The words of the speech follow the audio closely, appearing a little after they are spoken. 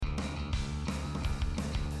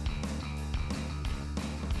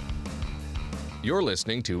You're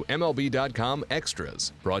listening to MLB.com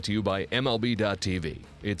Extras, brought to you by MLB.tv.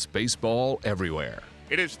 It's baseball everywhere.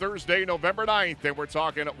 It is Thursday, November 9th, and we're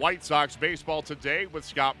talking White Sox baseball today with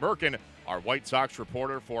Scott Merkin, our White Sox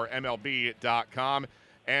reporter for MLB.com.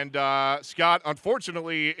 And, Scott,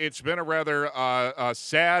 unfortunately, it's been a rather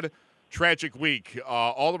sad, tragic week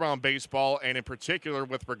all around baseball, and in particular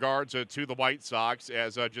with regards to the White Sox,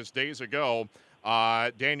 as just days ago,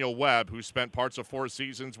 Daniel Webb, who spent parts of 4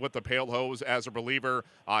 seasons with the Pale Hose as a reliever,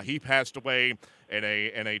 he passed away in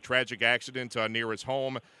a tragic accident near his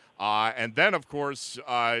home. And then, of course,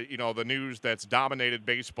 the news that's dominated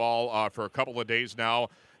baseball for a couple of days now,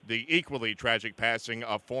 the equally tragic passing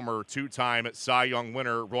of former 2-time Cy Young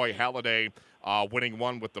winner Roy Halladay, winning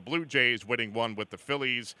one with the Blue Jays, winning one with the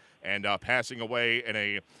Phillies, and passing away in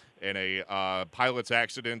a pilot's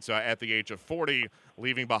accident at the age of 40,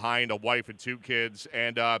 leaving behind a wife and 2 kids.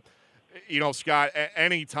 And, Scott,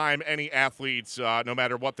 anytime any athletes, no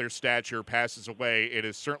matter what their stature, passes away, it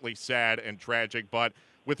is certainly sad and tragic. But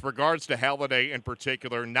with regards to Halladay in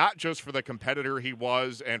particular, not just for the competitor he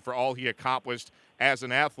was and for all he accomplished as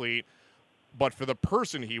an athlete, but for the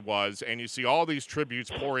person he was. And you see all these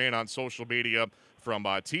tributes pour in on social media from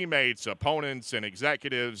teammates, opponents, and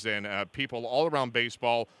executives, and people all around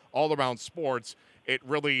baseball, all around sports. It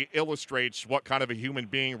really illustrates what kind of a human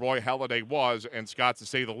being Roy Halladay was. And, Scott, to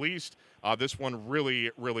say the least, this one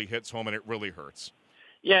really, really hits home, and it really hurts.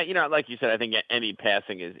 Yeah, like you said, I think any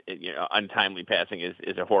passing is, untimely passing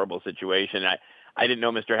is a horrible situation. I didn't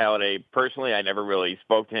know Mr. Halladay personally. I never really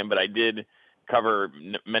spoke to him, but I did cover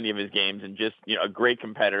many of his games, and just, a great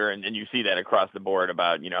competitor. And you see that across the board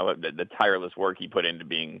about, the tireless work he put into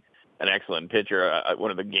being an excellent pitcher,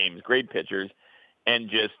 one of the game's great pitchers, and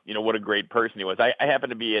just, what a great person he was. I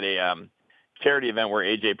happened to be at a charity event where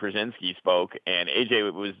A.J. Przinsky spoke, and A.J.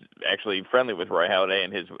 was actually friendly with Roy Halladay,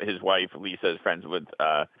 and his wife, Lisa, is friends with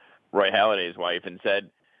Roy Halladay's wife, and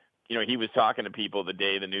said, he was talking to people the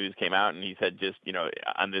day the news came out, and he said just,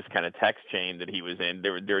 on this kind of text chain that he was in,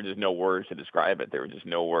 there were just no words to describe it. There were just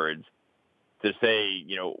no words to say,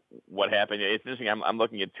 what happened. It's interesting. I'm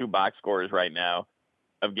looking at 2 box scores right now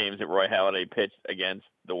of games that Roy Halladay pitched against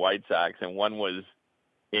the White Sox, and one was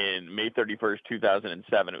in May 31st,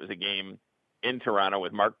 2007. It was a game in Toronto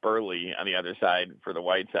with Mark Burley on the other side for the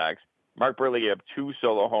White Sox. Mark Burley gave up 2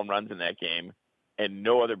 solo home runs in that game and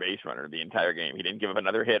no other base runner the entire game. He didn't give up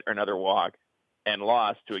another hit or another walk, and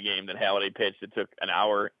lost to a game that Halladay pitched. It took an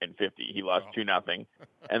hour and 50. He lost 2-0.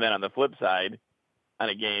 And then on the flip side, on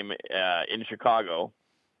a game in Chicago,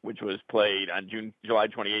 which was played on July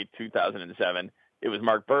 28, 2007, it was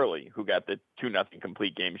Mark Burley who got the 2-0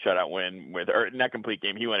 complete game shutout win or not complete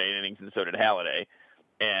game. He went 8 innings, and so did Halladay.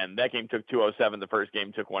 And that game took 207. The first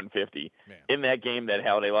game took 150. Man. In that game that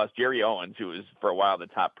Halladay lost, Jerry Owens, who was for a while the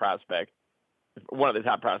top prospect, one of the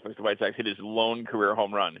top prospects of the White Sox, hit his lone career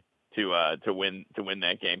home run to win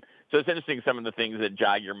that game. So it's interesting, some of the things that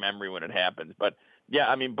jog your memory when it happens. But yeah,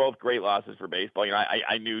 I mean, both great losses for baseball.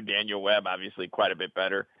 I knew Daniel Webb obviously quite a bit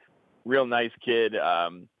better. Real nice kid.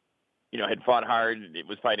 Had fought hard. It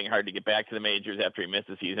was fighting hard to get back to the majors after he missed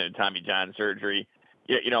the season of Tommy John surgery.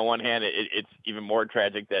 On one hand, it's even more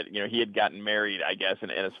tragic that, he had gotten married, I guess, in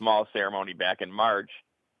a small ceremony back in March.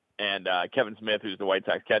 And Kevin Smith, who's the White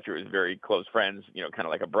Sox catcher, is very close friends, kind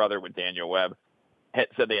of like a brother with Daniel Webb,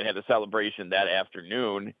 said they had a celebration that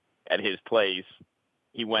afternoon at his place.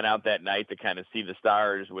 He went out that night to kind of see the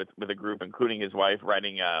stars with a group, including his wife,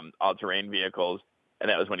 riding all-terrain vehicles. And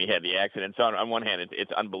that was when he had the accident. So on one hand,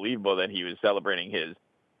 it's unbelievable that he was celebrating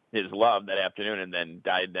his love that afternoon and then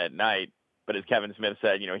died that night. But as Kevin Smith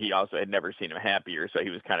said, he also had never seen him happier, so he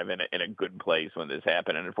was kind of in a good place when this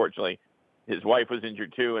happened. And unfortunately, his wife was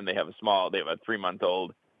injured too, and they have a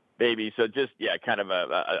 3-month-old baby. So just, kind of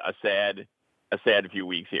a sad few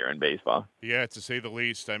weeks here in baseball. Yeah, to say the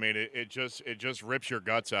least. I mean, it just rips your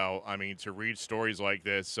guts out. I mean, to read stories like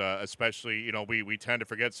this, especially, we tend to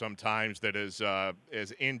forget sometimes that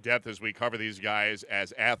as in depth as we cover these guys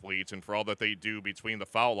as athletes, and for all that they do between the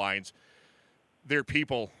foul lines, they're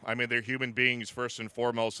people. I mean, they're human beings first and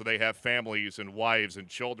foremost, so they have families and wives and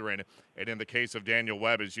children. And in the case of Daniel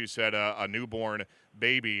Webb, as you said, a newborn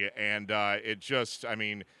baby. And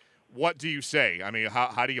what do you say? I mean,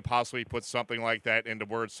 how do you possibly put something like that into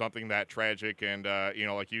words, something that tragic? And,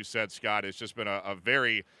 like you said, Scott, it's just been a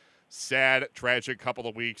very sad, tragic couple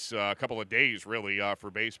of weeks, couple of days, really, for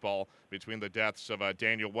baseball between the deaths of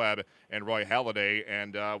Daniel Webb and Roy Halladay.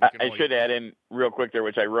 And I should add in real quick there,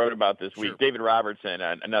 which I wrote about this week. Sure. David Robertson,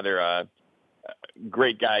 another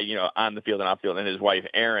great guy, on the field and off field, and his wife,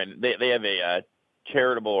 Erin, they have a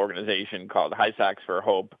charitable organization called High Sox for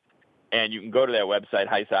Hope. And you can go to that website,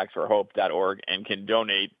 highsoxforhope.org, and can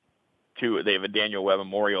donate to, they have a Daniel Webb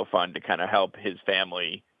Memorial Fund to kind of help his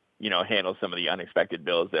family, handle some of the unexpected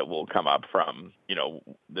bills that will come up from,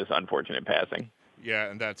 this unfortunate passing.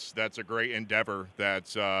 Yeah, and that's a great endeavor that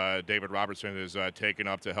David Robertson has taken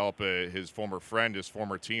up to help his former friend, his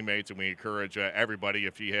former teammates, and we encourage everybody,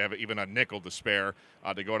 if you have even a nickel to spare,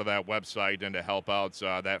 to go to that website and to help out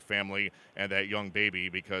that family and that young baby,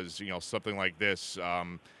 because something like this,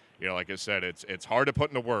 like I said, it's hard to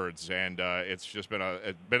put into words, and it's just been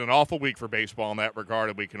an awful week for baseball in that regard,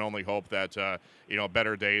 and we can only hope that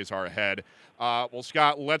better days are ahead. Well,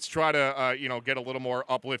 Scott, let's try to get a little more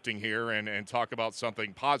uplifting here and talk about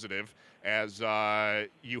something positive, as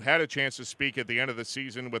you had a chance to speak at the end of the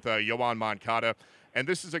season with Yoan Moncada, and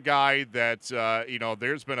this is a guy that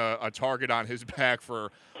there's been a target on his back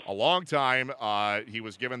for a long time. He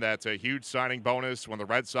was given that huge signing bonus when the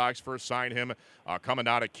Red Sox first signed him, coming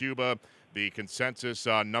out of Cuba, the consensus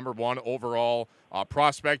number 1 overall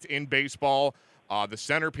prospect in baseball, the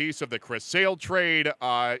centerpiece of the Chris Sale trade.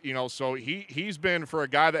 So he's been, for a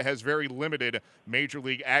guy that has very limited major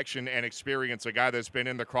league action and experience, a guy that's been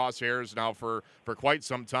in the crosshairs now for quite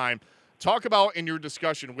some time. Talk about, in your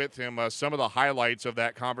discussion with him, some of the highlights of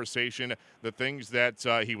that conversation, the things that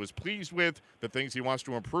he was pleased with, the things he wants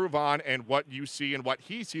to improve on, and what you see and what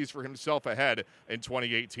he sees for himself ahead in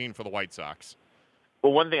 2018 for the White Sox.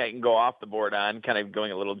 Well, one thing I can go off the board on, kind of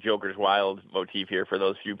going a little Joker's Wild motif here for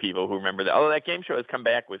those few people who remember that. That game show has come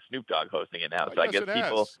back with Snoop Dogg hosting it now. So yes, I guess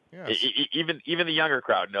people, even the younger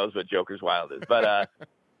crowd knows what Joker's Wild is. But,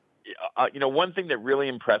 one thing that really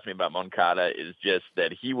impressed me about Moncada is just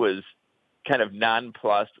that he was kind of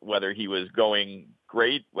nonplussed whether he was going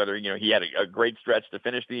great, whether, he had a great stretch to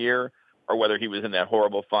finish the year, or whether he was in that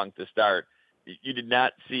horrible funk to start. You did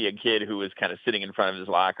not see a kid who was kind of sitting in front of his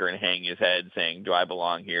locker and hanging his head saying, do I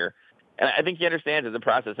belong here? And I think he understands the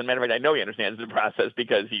process. And matter of fact, I know he understands the process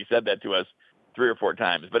because he said that to us 3 or 4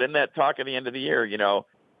 times. But in that talk at the end of the year,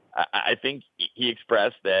 I think he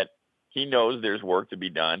expressed that he knows there's work to be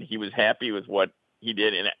done. He was happy with what he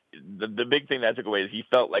did. And the big thing that I took away is he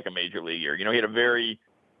felt like a major leaguer. He had a very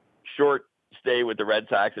short stay with the Red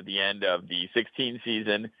Sox at the end of the 16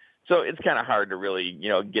 season. So it's kind of hard to really,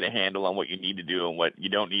 get a handle on what you need to do and what you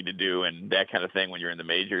don't need to do and that kind of thing when you're in the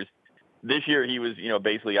majors. This year he was,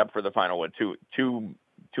 basically up for the final, two and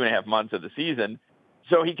a half months of the season.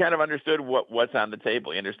 So he kind of understood what's on the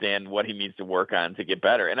table. He understands what he needs to work on to get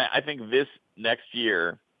better. And I think this next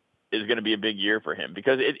year is going to be a big year for him,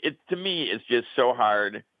 because it to me, it's just so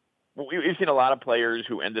hard. We've seen a lot of players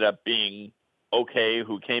who ended up being okay,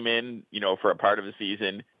 who came in, for a part of the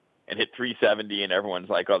season and hit 370, and everyone's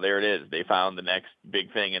like, oh, there it is. They found the next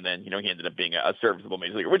big thing. And then, he ended up being a serviceable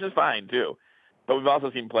major leaguer, which is fine too. But we've also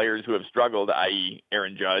seen players who have struggled, i.e.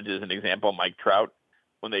 Aaron Judge is an example, Mike Trout,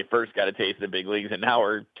 when they first got a taste of the big leagues, and now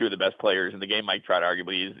are 2 of the best players in the game. Mike Trout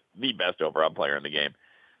arguably is the best overall player in the game.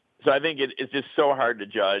 So I think it's just so hard to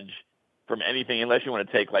judge from anything, unless you want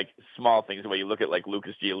to take like small things, the way you look at like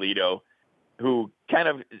Lucas Giolito, who kind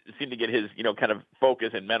of seemed to get his, kind of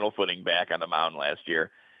focus and mental footing back on the mound last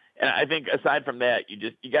year. And I think aside from that,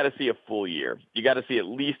 you got to see a full year. You got to see at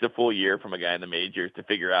least a full year from a guy in the majors to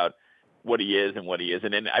figure out what he is and what he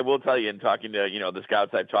isn't. And I will tell you, in talking to, the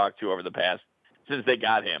scouts I've talked to over the past, since they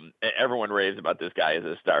got him, everyone raves about this guy as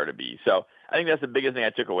a star to be. So I think that's the biggest thing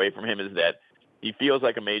I took away from him, is that he feels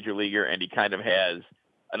like a major leaguer, and he kind of has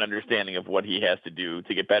an understanding of what he has to do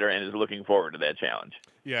to get better, and is looking forward to that challenge.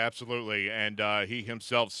 Yeah, absolutely. And he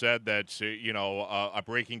himself said that, a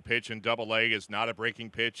breaking pitch in Double-A is not a breaking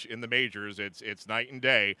pitch in the majors. It's night and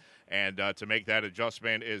day. And to make that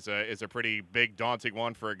adjustment is a pretty big, daunting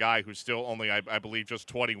one for a guy who's still only, I believe, just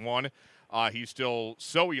 21. He's still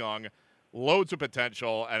so young. Loads of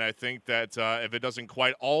potential, and I think that if it doesn't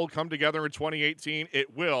quite all come together in 2018,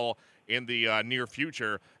 it will in the near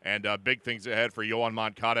future, and big things ahead for Yoan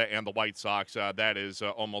Moncada and the White Sox. That is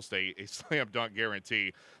almost a slam dunk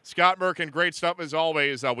guarantee. Scott Merkin, great stuff as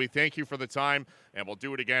always. We thank you for the time, and we'll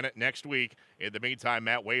do it again next week. In the meantime,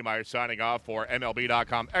 Matt Waymire signing off for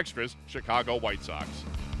MLB.com Extras, Chicago White Sox.